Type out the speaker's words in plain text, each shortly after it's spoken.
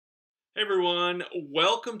Hey everyone,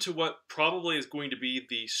 welcome to what probably is going to be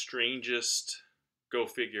the strangest Go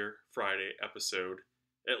Figure Friday episode,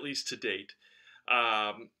 at least to date.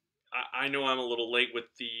 I know I'm a little late with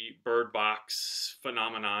the Bird Box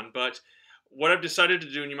phenomenon, but what I've decided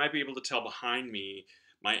to do, and you might be able to tell behind me,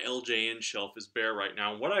 my LJN shelf is bare right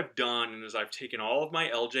now. And what I've done is I've taken all of my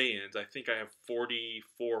LJNs, I think I have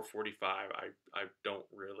 44, 45, I don't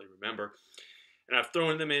really remember, and I've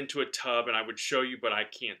thrown them into a tub, and I would show you, but I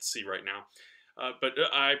can't see right now. But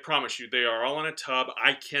I promise you, they are all in a tub.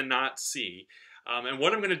 I cannot see. And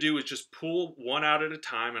what I'm going to do is just pull one out at a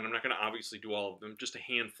time, and I'm not going to obviously do all of them, just a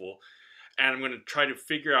handful. And I'm going to try to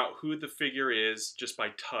figure out who the figure is just by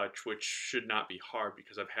touch, which should not be hard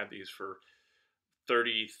because I've had these for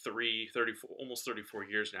 33, 34, almost 34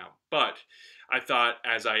 years now. But I thought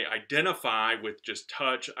as I identify with just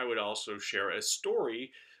touch, I would also share a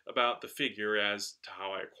story about the figure as to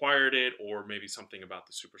how I acquired it, or maybe something about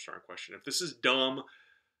the superstar in question. If this is dumb,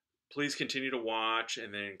 please continue to watch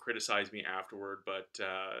and then criticize me afterward. But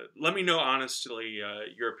let me know honestly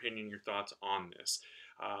your opinion, your thoughts on this.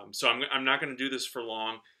 So I'm not going to do this for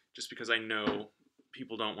long, just because I know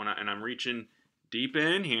people don't want to. And I'm reaching deep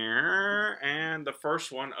in here, and the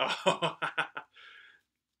first one, oh,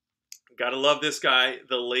 gotta love this guy,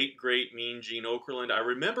 the late great Mean Gene Okerlund. I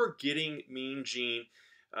remember getting Mean Gene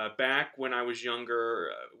back when I was younger,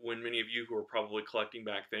 when many of you who were probably collecting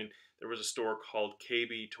back then, there was a store called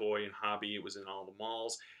KB Toy and Hobby. It was in all the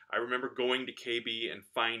malls. I remember going to KB and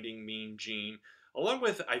finding Mean Gene, along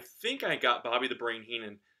with, I think I got Bobby the Brain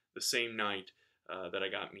Heenan the same night that I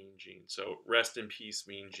got Mean Gene. So rest in peace,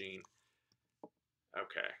 Mean Gene.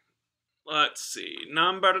 Okay, let's see.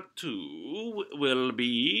 Number 2 will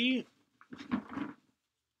be...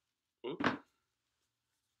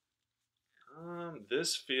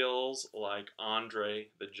 this feels like Andre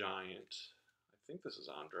the Giant. I think this is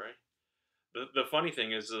Andre. The funny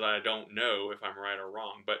thing is that I don't know if I'm right or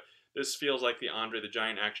wrong, but this feels like the Andre the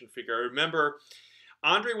Giant action figure. I remember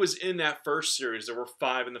Andre was in that first series. There were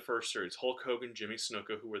 5 in the first series. Hulk Hogan, Jimmy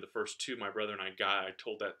Snuka, who were the first 2 my brother and I got. I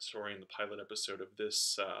told that story in the pilot episode of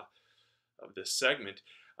this segment.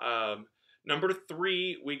 Number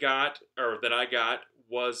 3 we got, or that I got,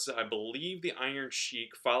 was, I believe, the Iron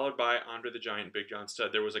Sheik, followed by Andre the Giant, Big John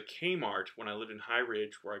Studd. There was a Kmart when I lived in High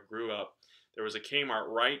Ridge, where I grew up. There was a Kmart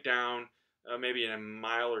right down, maybe a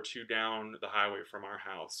mile or 2 down the highway from our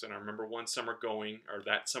house. And I remember one summer going, or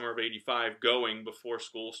that summer of '85, going before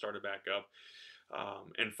school started back up,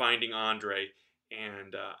 and finding Andre.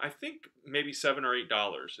 And I think maybe $7 or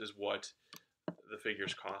 $8 is what the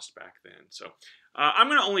figures cost back then. So I'm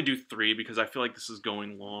going to only do 3 because I feel like this is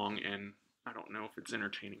going long and I don't know if it's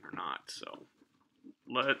entertaining or not. So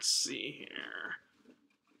let's see here.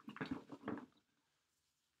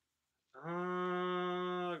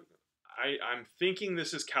 I'm thinking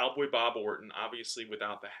this is Cowboy Bob Orton. Obviously,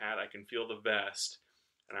 without the hat, I can feel the vest.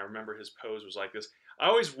 And I remember his pose was like this. I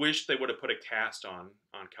always wish they would have put a cast on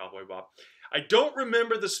Cowboy Bob. I don't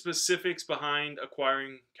remember the specifics behind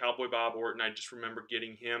acquiring Cowboy Bob Orton. I just remember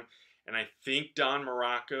getting him, and I think Don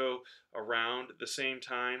Morocco around the same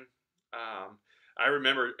time. I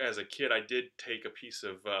remember as a kid, I did take a piece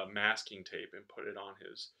of masking tape and put it on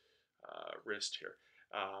his wrist here.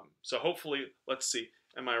 So hopefully, let's see.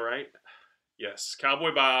 Am I right? Yes.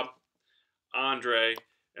 Cowboy Bob, Andre,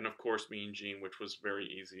 and of course Mean Gene, which was very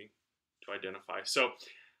easy to identify. So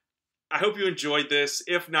I hope you enjoyed this.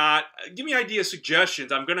 If not, give me idea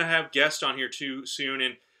suggestions. I'm going to have guests on here too soon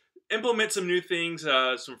and implement some new things.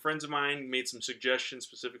 Some friends of mine made some suggestions,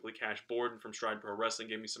 specifically Cash Borden from Stride Pro Wrestling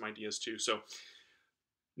gave me some ideas too. So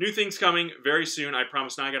new things coming very soon. I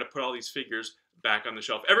promise. Now I got to put all these figures back on the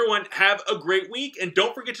shelf. Everyone, have a great week, and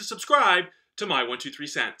don't forget to subscribe to My 123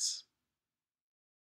 Cents.